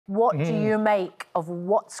What do you make of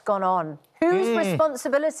what's gone on? Whose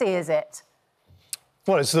responsibility is it?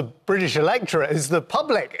 Well, it's the British electorate, it's the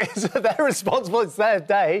public. They're responsible, it's their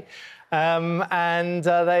day. And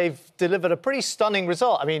they've delivered a pretty stunning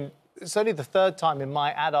result. I mean, it's only the third time in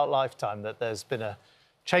my adult lifetime that there's been a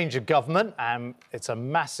change of government, and it's a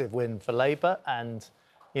massive win for Labour. And,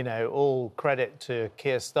 you know, all credit to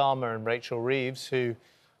Keir Starmer and Rachel Reeves, who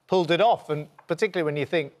pulled it off. And particularly when you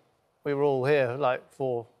think we were all here, like,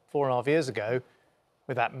 four and a half years ago,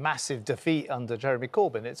 with that massive defeat under Jeremy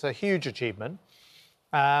Corbyn. It's a huge achievement.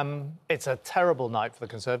 It's a terrible night for the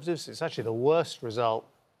Conservatives. It's actually the worst result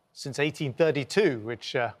since 1832,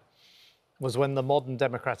 which was when the modern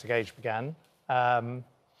democratic age began.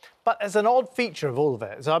 But as an odd feature of all of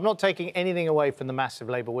it, so I'm not taking anything away from the massive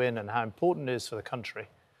Labour win and how important it is for the country,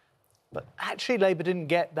 but actually Labour didn't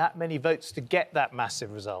get that many votes to get that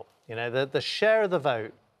massive result. You know, the share of the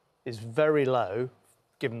vote is very low,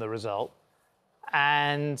 given the result.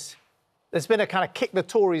 And there's been a kind of kick the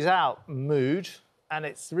Tories out mood, and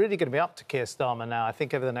it's really going to be up to Keir Starmer now, I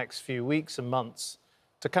think, over the next few weeks and months,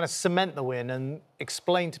 to kind of cement the win and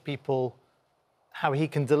explain to people how he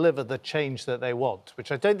can deliver the change that they want,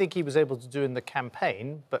 which I don't think he was able to do in the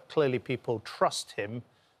campaign, but clearly people trust him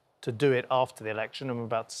to do it after the election, and we're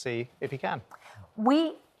about to see if he can.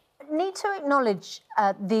 We need to acknowledge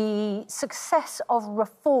the success of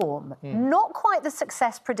reform. Not quite the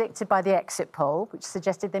success predicted by the exit poll, which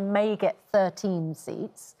suggested they may get 13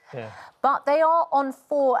 seats. But they are on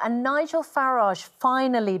 4, and Nigel Farage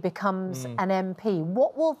finally becomes an MP.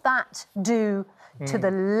 What will that do to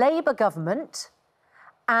the Labour government?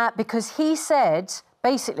 Because he said,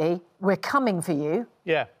 basically, we're coming for you.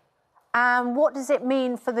 And what does it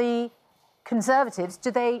mean for the Conservatives? Do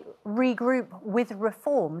they regroup with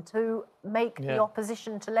reform to make the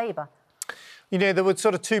opposition to Labour? You know, there were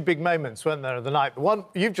sort of two big moments, weren't there, of the night? One,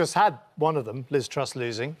 you've just had one of them, Liz Truss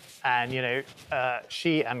losing, and, you know,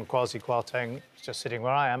 she and Kwasi Kwarteng, just sitting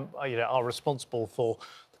where I am, you know, are responsible for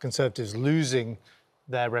the Conservatives losing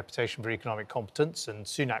their reputation for economic competence, and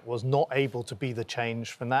Sunak was not able to be the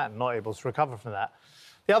change from that and not able to recover from that.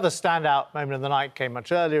 The other standout moment of the night came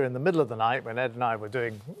much earlier, in the middle of the night, when Ed and I were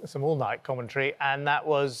doing some all-night commentary, and that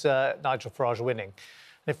was Nigel Farage winning.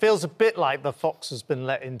 And it feels a bit like the fox has been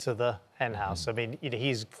let into the henhouse. I mean, you know,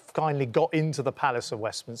 he's finally got into the Palace of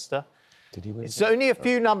Westminster. Did he win? It's only a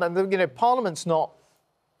few numbers. You know, Parliament's not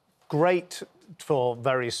great for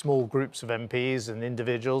very small groups of MPs and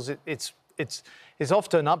individuals. It's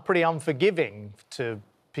often pretty unforgiving to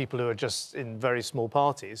people who are just in very small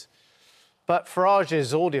parties. But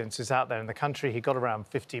Farage's audience is out there in the country. He got around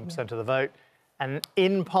 15% of the vote. And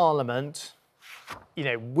in Parliament, you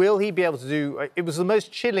know, will he be able to do... It was the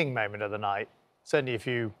most chilling moment of the night, certainly if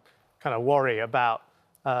you kind of worry about,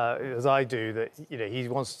 as I do, that, you know, he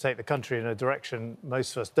wants to take the country in a direction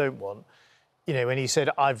most of us don't want. You know, when he said,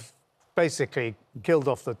 I've basically killed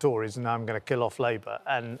off the Tories and now I'm going to kill off Labour.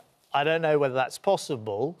 And I don't know whether that's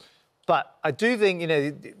possible, but I do think, you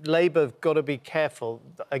know, Labour have got to be careful.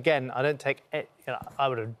 Again, I don't take... You know, I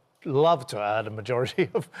would have loved to have had a majority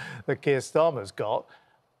of that Keir Starmer's got,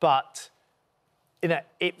 but... You know,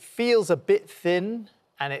 it feels a bit thin,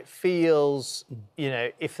 and it feels, you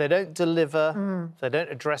know, if they don't deliver, if they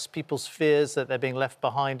don't address people's fears that they're being left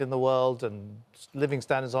behind in the world and living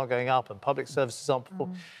standards aren't going up and public services aren't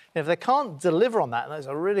performing, if they can't deliver on that, and those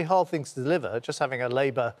are really hard things to deliver, just having a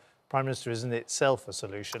Labour Prime Minister isn't itself a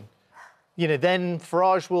solution. You know, then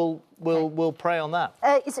Farage will prey on that.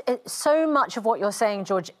 So much of what you're saying,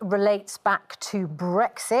 George, relates back to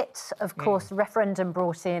Brexit. Of course, the referendum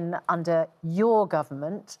brought in under your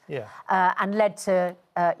government and led to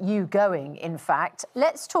you going, in fact.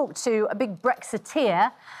 Let's talk to a big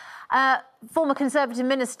Brexiteer, former Conservative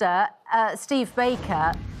Minister, Steve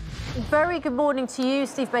Baker. Very good morning to you,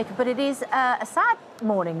 Steve Baker, but it is a sad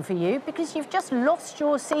morning for you because you've just lost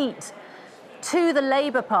your seat to the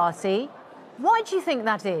Labour Party. Why do you think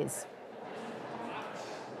that is?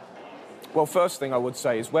 Well, first thing I would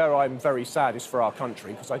say is where I'm very sad is for our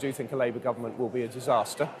country, because I do think a Labour government will be a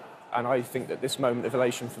disaster, and I think that this moment of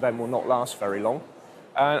elation for them will not last very long.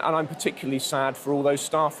 And I'm particularly sad for all those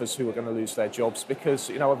staffers who are going to lose their jobs, because,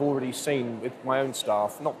 you know, I've already seen with my own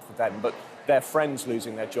staff, not for them, but their friends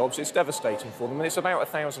losing their jobs. It's devastating for them, and it's about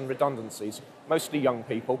 1,000 redundancies, mostly young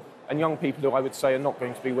people, and young people who I would say are not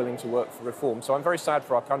going to be willing to work for reform. So I'm very sad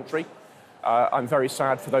for our country. I'm very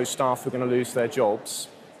sad for those staff who are going to lose their jobs.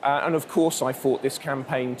 And of course, I fought this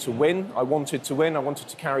campaign to win. I wanted to win. I wanted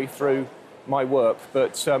to carry through my work.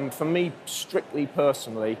 But for me, strictly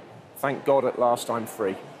personally, thank God at last I'm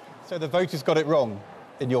free. So the voters got it wrong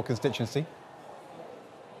in your constituency?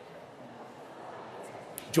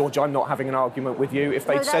 George, I'm not having an argument with you. If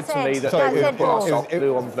they'd No, said to me that That's they Ed would put Balls. us up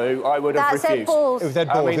blue on blue, I would have That's Ed refused. Balls. It was Ed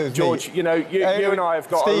Balls. I it mean, was George, me. you know, you and I have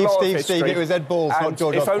got a lot of history. Steve, it was Ed Balls, not and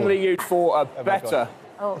George if Osborne. only you'd fought a better...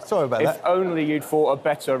 Sorry about that. If only you'd fought a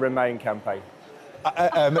better Remain campaign.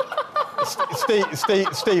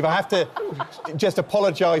 Steve, I have to just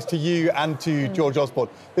apologise to you and to George Osborne.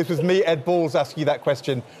 This was me, Ed Balls, asking you that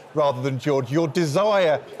question rather than George. Your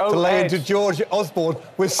desire to lay into George Osborne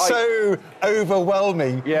was so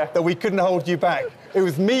overwhelming that we couldn't hold you back. It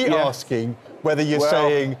was me asking whether you're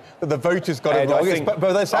saying that the voters got it wrong. But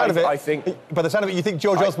by the sound of it, you think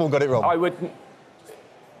George Osborne got it wrong.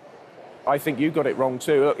 I think you got it wrong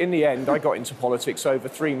too. Look, in the end, I got into politics over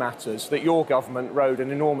three matters: that your government rode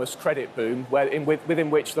an enormous credit boom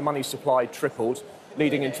within which the money supply tripled,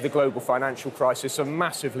 leading into the global financial crisis, a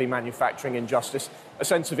massively manufacturing injustice, a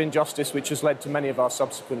sense of injustice which has led to many of our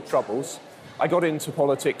subsequent troubles. I got into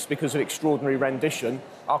politics because of extraordinary rendition,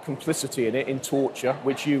 our complicity in it, in torture,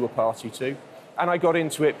 which you were party to. And I got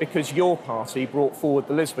into it because your party brought forward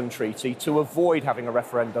the Lisbon Treaty to avoid having a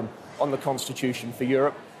referendum on the Constitution for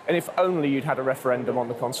Europe. And if only you'd had a referendum on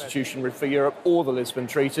the Constitution for Europe or the Lisbon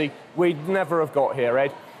Treaty, we'd never have got here,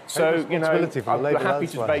 Ed. So, you know, I'm happy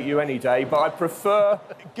to debate you any day, but I prefer...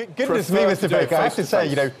 Goodness me, Mr Baker, I have to say,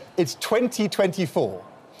 you know, it's 2024.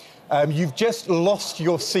 You've just lost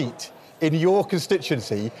your seat in your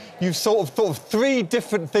constituency. You've sort of thought of three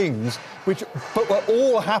different things but were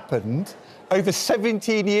all happened over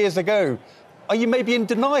 17 years ago. Are you maybe in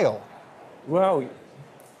denial? Well...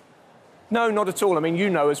 No, not at all. I mean, you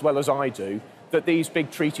know as well as I do that these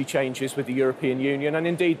big treaty changes with the European Union, and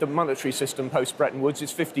indeed the monetary system post-Bretton Woods,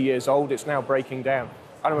 is 50 years old, it's now breaking down.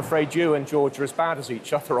 And I'm afraid you and George are as bad as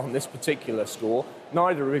each other on this particular score.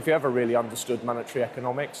 Neither of you ever really understood monetary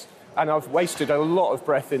economics. And I've wasted a lot of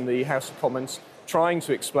breath in the House of Commons trying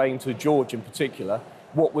to explain to George in particular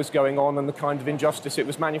what was going on and the kind of injustice it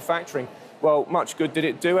was manufacturing. Well, much good did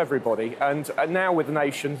it do, everybody. And now with the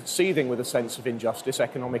nation seething with a sense of injustice,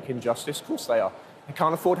 economic injustice, of course they are. They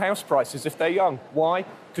can't afford house prices if they're young. Why?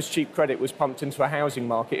 Because cheap credit was pumped into a housing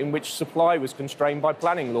market in which supply was constrained by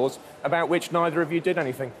planning laws, about which neither of you did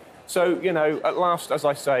anything. So, you know, at last, as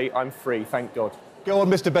I say, I'm free, thank God. Go on,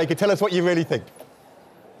 Mr Baker, tell us what you really think.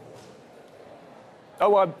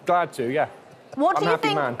 Oh, I'm glad to, yeah. What do you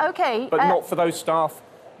think? Man. OK. But not for those staff,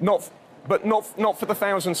 not for the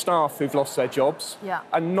 1,000 staff who've lost their jobs,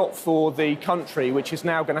 and not for the country, which is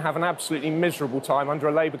now going to have an absolutely miserable time under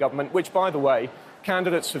a Labour government, which, by the way,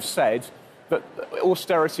 candidates have said that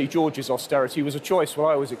austerity, George's austerity, was a choice. Well,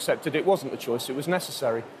 I always accepted it wasn't a choice, it was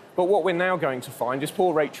necessary. But what we're now going to find is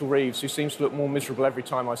poor Rachel Reeves, who seems to look more miserable every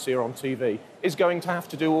time I see her on TV, is going to have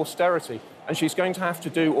to do austerity. And she's going to have to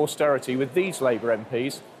do austerity with these Labour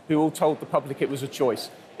MPs who all told the public it was a choice.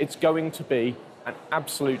 It's going to be an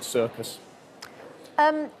absolute circus.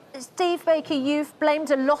 Steve Baker, you've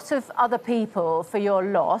blamed a lot of other people for your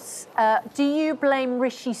loss. Do you blame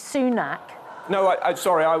Rishi Sunak? No,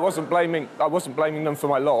 sorry, I wasn't blaming them for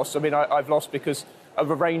my loss. I mean, I've lost because of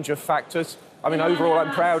a range of factors. I mean, overall,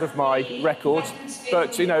 I'm proud of my record.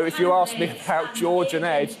 But, you know, if you ask me about George and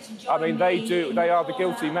Ed, I mean, they are the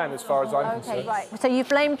guilty men as far as I'm concerned. OK, right. So you've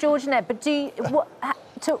blamed George and Ed, but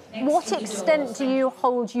to what extent do you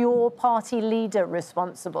hold your party leader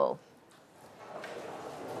responsible?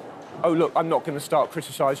 Oh, look, I'm not going to start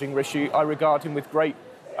criticising Rishi. I regard him with great,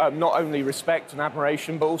 not only respect and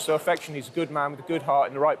admiration, but also affection. He's a good man with a good heart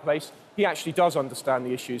in the right place. He actually does understand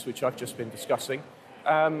the issues which I've just been discussing.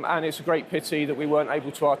 And it's a great pity that we weren't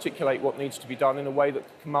able to articulate what needs to be done in a way that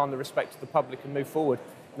can command the respect of the public and move forward.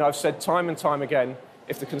 And I've said time and time again,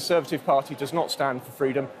 if the Conservative Party does not stand for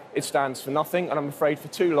freedom, it stands for nothing. And I'm afraid for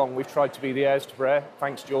too long we've tried to be the heirs to Blair,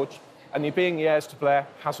 thanks, George. And being the heirs to Blair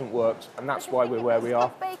hasn't worked, and that's why we're where we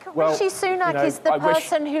are. Well, Rishi Sunak is the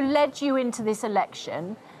person who led you into this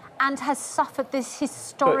election and has suffered this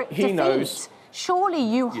historic defeat. Knows. Surely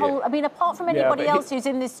you hold... I mean, apart from anybody else who's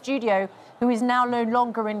in this studio who is now no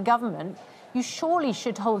longer in government, you surely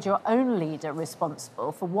should hold your own leader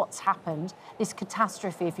responsible for what's happened, this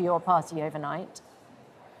catastrophe for your party overnight.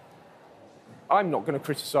 I'm not going to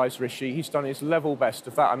criticise Rishi. He's done his level best.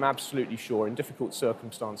 Of that, I'm absolutely sure, in difficult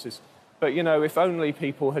circumstances. But, you know, if only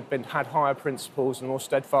people had higher principles and more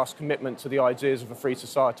steadfast commitment to the ideas of a free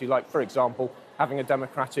society, like, for example, having a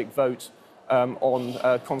democratic vote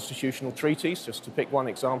on constitutional treaties, just to pick one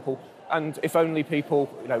example. And if only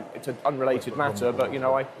people, you know, it's an unrelated matter, but, you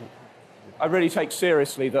know, I really take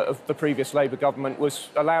seriously that the previous Labour government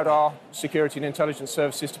allowed our security and intelligence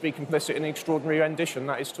services to be complicit in extraordinary rendition.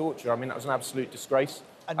 That is torture. I mean, that was an absolute disgrace.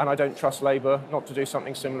 and I don't trust Labour not to do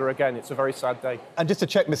something similar again. It's a very sad day. And just to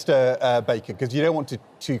check, Mr Baker, because you don't want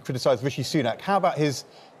to criticise Rishi Sunak, how about his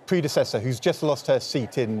predecessor, who's just lost her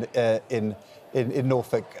seat in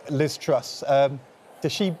Norfolk, Liz Truss?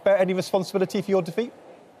 Does she bear any responsibility for your defeat?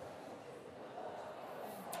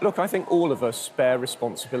 Look, I think all of us bear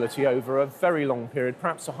responsibility over a very long period,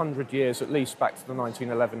 perhaps 100 years at least, back to the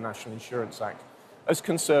 1911 National Insurance Act. As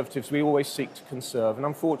Conservatives, we always seek to conserve, and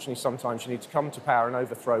unfortunately sometimes you need to come to power and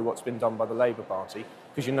overthrow what's been done by the Labour Party,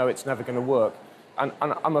 because you know it's never going to work. And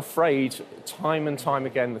I'm afraid, time and time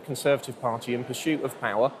again, the Conservative Party, in pursuit of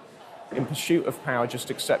power, just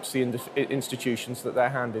accepts the institutions that they're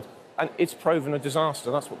handed. And it's proven a disaster.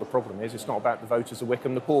 That's what the problem is. It's not about the voters of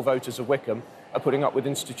Wycombe. The poor voters of Wycombe are putting up with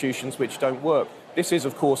institutions which don't work. This is,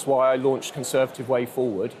 of course, why I launched Conservative Way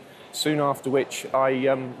Forward, soon after which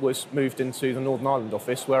I was moved into the Northern Ireland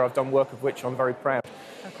office, where I've done work of which I'm very proud.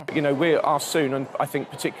 Okay. You know, we are soon, and I think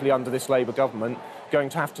particularly under this Labour government, going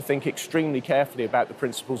to have to think extremely carefully about the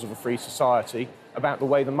principles of a free society, about the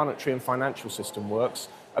way the monetary and financial system works,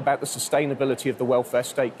 about the sustainability of the welfare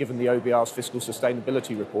state, given the OBR's fiscal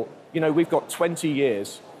sustainability report. You know, we've got 20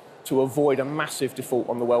 years to avoid a massive default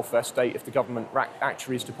on the welfare state if the government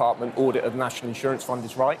actuaries department audit of the National Insurance Fund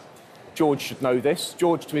is right. George should know this.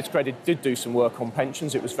 George, to his credit, did do some work on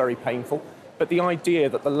pensions. It was very painful. But the idea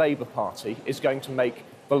that the Labour Party is going to make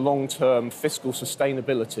the long-term fiscal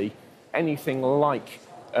sustainability anything like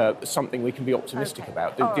something we can be optimistic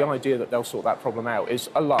about, the idea that they'll sort that problem out is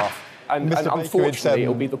a laugh. And unfortunately,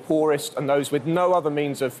 it'll be the poorest and those with no other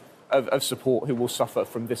means of support who will suffer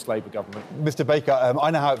from this Labour government. Mr Baker,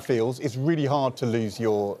 I know how it feels. It's really hard to lose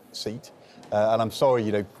your seat. And I'm sorry,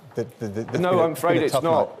 you know, no, I'm afraid it's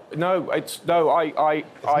not. I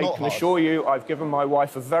can assure you, I've given my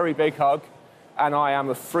wife a very big hug, and I am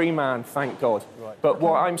a free man, thank God. Right. But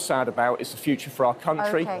what I'm sad about is the future for our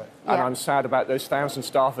country, and I'm sad about those 1,000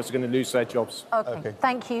 staffers who are going to lose their jobs. Okay.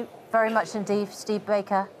 Thank you very much indeed, Steve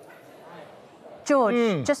Baker.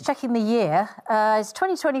 George, just checking the year. It's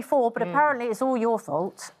 2024, but apparently it's all your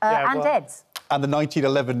fault, and Ed's. And the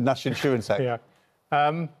 1911 National Insurance Act. Yeah.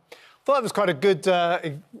 I thought it was quite a good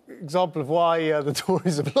example of why the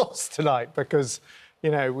Tories have lost tonight, because, you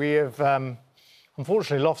know, we have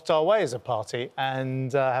unfortunately lost our way as a party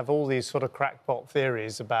and have all these sort of crackpot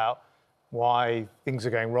theories about why things are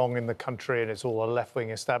going wrong in the country, and it's all a left-wing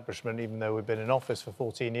establishment, even though we've been in office for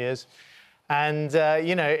 14 years. And,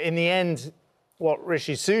 you know, in the end, what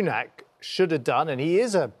Rishi Sunak should have done, and he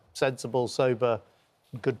is a sensible, sober,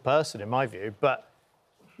 good person in my view, but,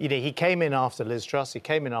 you know, he came in after Liz Truss, he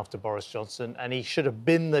came in after Boris Johnson, and he should have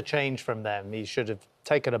been the change from them. He should have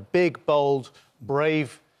taken a big, bold,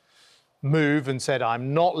 brave move and said,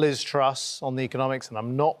 I'm not Liz Truss on the economics and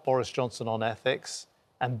I'm not Boris Johnson on ethics,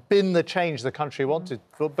 and been the change the country wanted.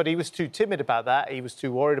 But he was too timid about that. He was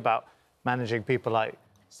too worried about managing people like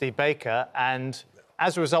Steve Baker, and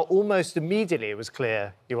as a result, almost immediately it was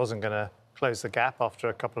clear he wasn't going to close the gap after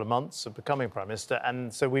a couple of months of becoming Prime Minister.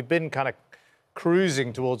 And so we've been kind of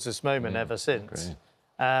cruising towards this moment ever since.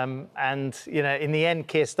 And, you know, in the end,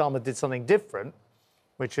 Keir Starmer did something different,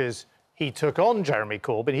 which is he took on Jeremy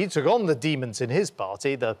Corbyn, he took on the demons in his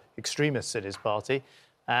party, the extremists in his party,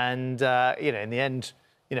 and, you know, in the end,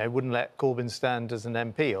 you know, wouldn't let Corbyn stand as an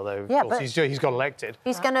MP, although, of course, he's got elected.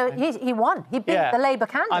 He won. He beat the Labour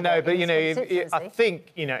candidate. I know, but, you know, I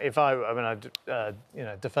think, you know, if I you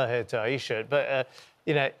know, defer here to Aisha, but,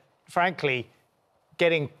 you know, frankly,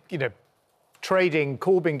 getting, you know, trading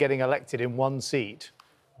Corbyn getting elected in one seat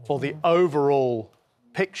for the overall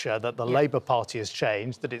picture that the Labour Party has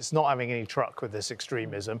changed, that it's not having any truck with this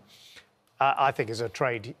extremism, I think is a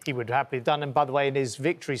trade he would happily have done. And by the way, in his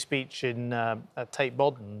victory speech at Tate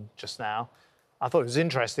Modern just now, I thought it was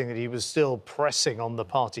interesting that he was still pressing on the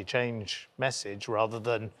party change message rather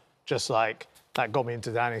than just like, that got me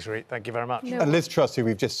into Downing Street, thank you very much. No. And Liz Truss, who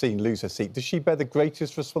we've just seen lose her seat, does she bear the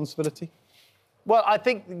greatest responsibility? Well, I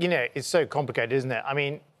think, you know, it's so complicated, isn't it? I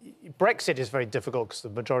mean, Brexit is very difficult because the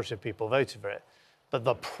majority of people voted for it. But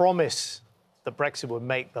the promise that Brexit would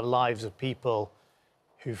make the lives of people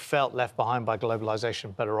who felt left behind by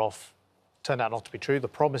globalisation better off turned out not to be true. The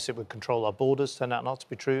promise it would control our borders turned out not to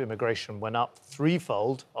be true. Immigration went up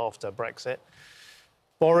threefold after Brexit.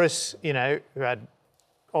 Boris, you know, who had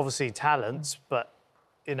obviously talents, but,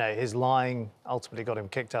 you know, his lying ultimately got him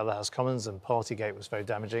kicked out of the House of Commons, and Partygate was very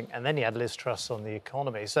damaging. And then he had Liz Truss on the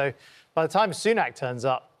economy. So by the time Sunak turns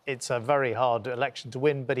up, it's a very hard election to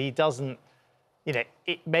win, but he doesn't, you know,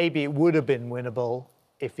 maybe it would have been winnable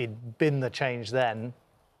if he'd been the change then,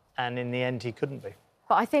 and in the end he couldn't be.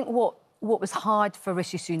 But I think what was hard for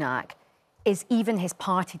Rishi Sunak is even his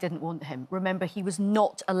party didn't want him. Remember, he was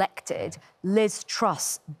not elected. Liz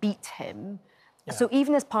Truss beat him. Yeah. So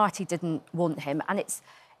even his party didn't want him. And it's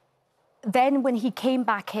then when he came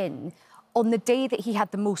back in, on the day that he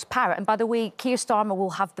had the most power, and by the way, Keir Starmer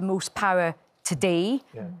will have the most power today,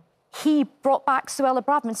 he brought back Suella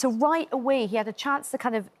Braverman. So right away, he had a chance to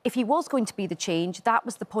kind of, if he was going to be the change, that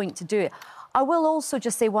was the point to do it. I will also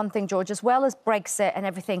just say one thing, George, as well as Brexit and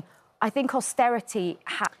everything, I think austerity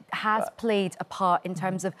has played a part in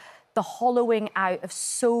terms of the hollowing out of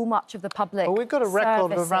so much of the public Well, we've got a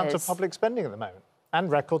record services. amount of public spending at the moment, and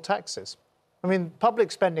record taxes. I mean,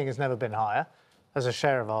 public spending has never been higher as a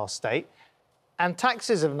share of our state, and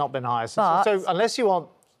taxes have not been higher. So unless you want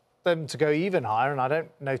them to go even higher, and I don't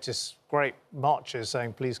notice great marches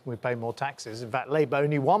saying, please, can we pay more taxes? In fact, Labour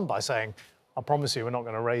only won by saying, I promise you we're not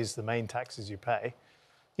going to raise the main taxes you pay.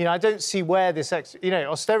 You know, I don't see where this...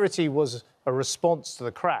 austerity was a response to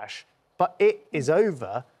the crash, but it is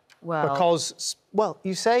over because,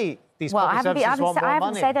 you say these public services want more money. I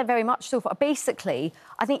haven't said that very much so far. Basically,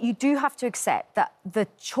 I think you do have to accept that the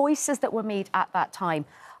choices that were made at that time,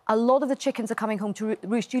 a lot of the chickens are coming home to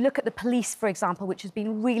roost. You look at the police, for example, which has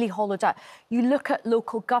been really hollowed out. You look at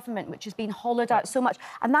local government, which has been hollowed out so much.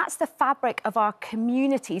 And that's the fabric of our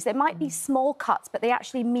communities. There might be small cuts, but they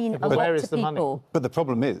actually mean a lot to people. But the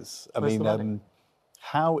problem is, I mean,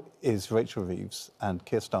 how is Rachel Reeves and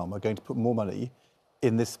Keir Starmer going to put more money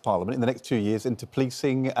in this Parliament in the next 2 years into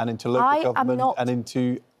policing and into local government and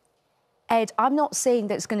into... Ed, I'm not saying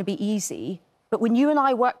that it's going to be easy, but when you and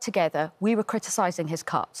I worked together, we were criticising his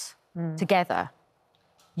cuts together.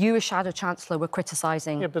 You, as Shadow Chancellor, were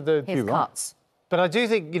criticising his cuts. But I do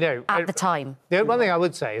think, at the time. The one thing I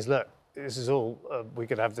would say is, look, this is all... we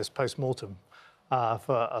could have this post-mortem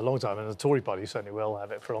for a long time, and the Tory party certainly will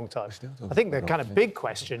have it for a long time. I think the kind of big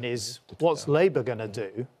question is, what's Labour going to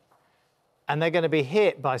do? And they're going to be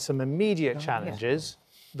hit by some immediate challenges.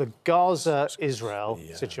 The Gaza-Israel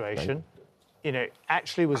situation...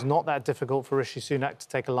 actually was not that difficult for Rishi Sunak to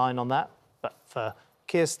take a line on that. But for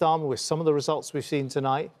Keir Starmer, with some of the results we've seen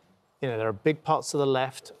tonight, there are big parts of the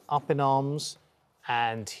left up in arms,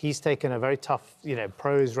 and he's taken a very tough,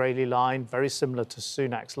 pro-Israeli line, very similar to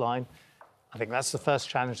Sunak's line. I think that's the first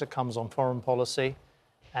challenge that comes on foreign policy.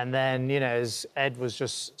 And then, as Ed was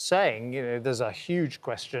just saying, there's a huge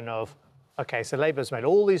question of, OK, so Labour's made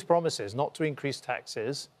all these promises not to increase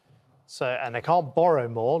taxes, and they can't borrow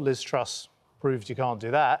more. Liz Truss proved you can't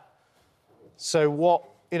do that. So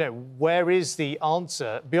where is the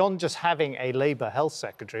answer beyond just having a Labour health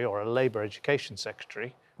secretary or a Labour education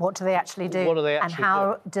secretary? What do they actually do? What do they actually do? And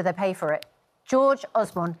how do they pay for it? George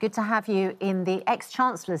Osborne, good to have you in the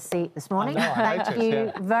ex-Chancellor's seat this morning. Thank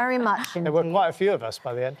you very much indeed. There were quite a few of us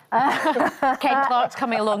by the end. Ken Clark's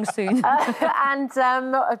coming along soon. And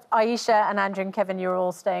Aisha and Andrew and Kevin, you're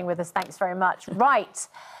all staying with us. Thanks very much. Right.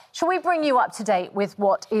 Shall we bring you up to date with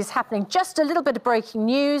what is happening? Just a little bit of breaking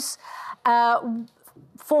news.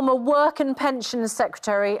 Former Work and Pensions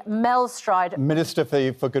Secretary Mel Stride. Minister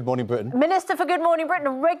for Good Morning Britain. Minister for Good Morning Britain,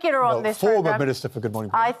 a regular on this former programme. Minister for Good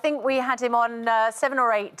Morning Britain. I think we had him on 7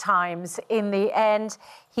 or 8 times in the end.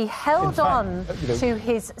 He held on to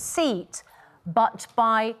his seat, but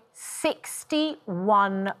by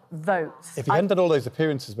 61 votes. If he hadn't done all those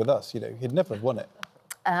appearances with us, he'd never have won it.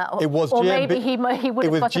 It was or GMB, maybe he would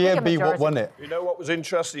have got a bigger majority. what won it. You know what was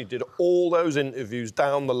interesting? He did all those interviews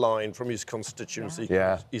down the line from his constituency,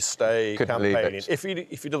 his stay, campaigning. If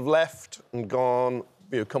he'd have left and gone,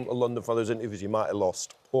 come to London for those interviews, he might have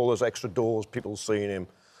lost. All those extra doors, people seeing him.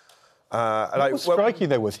 What was striking,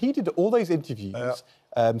 though, was he did all those interviews,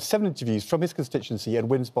 7 interviews from his constituency and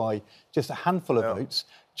wins by just a handful of votes.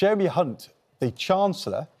 Jeremy Hunt, the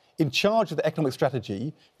Chancellor, in charge of the economic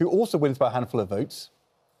strategy, who also wins by a handful of votes,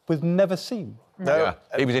 was never seen. No,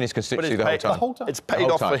 he was in his constituency the whole time. It's paid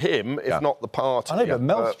off for him, if not the party. I know, but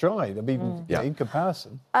Mel Stride, I mean, in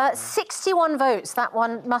comparison. 61 votes, that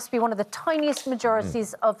one must be one of the tiniest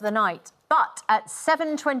majorities of the night. But at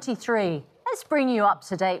 7:23, let's bring you up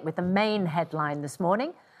to date with the main headline this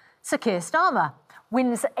morning. Sir Keir Starmer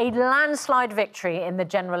wins a landslide victory in the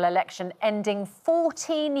general election, ending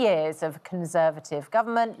 14 years of Conservative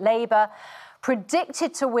government. Labour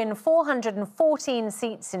predicted to win 414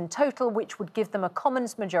 seats in total, which would give them a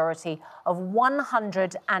Commons majority of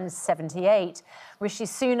 178. Rishi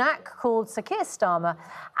Sunak called Sir Keir Starmer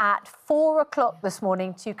at 4 o'clock this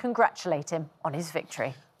morning to congratulate him on his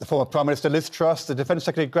victory. The former Prime Minister Liz Truss, the Defence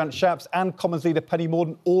Secretary Grant Shapps and Commons leader Penny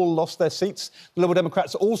Mordaunt all lost their seats. The Liberal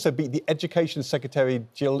Democrats also beat the Education Secretary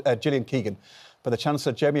Gillian Keegan, but the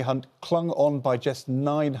Chancellor Jeremy Hunt clung on by just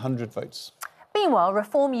 900 votes. Meanwhile,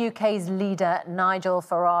 Reform UK's leader, Nigel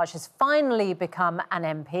Farage, has finally become an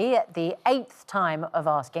MP at the 8th time of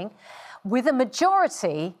asking, with a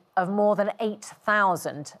majority of more than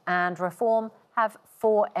 8,000. And Reform have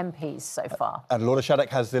 4 MPs so far. And Laura Shattuck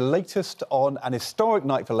has the latest on an historic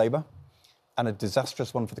night for Labour and a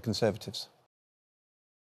disastrous one for the Conservatives.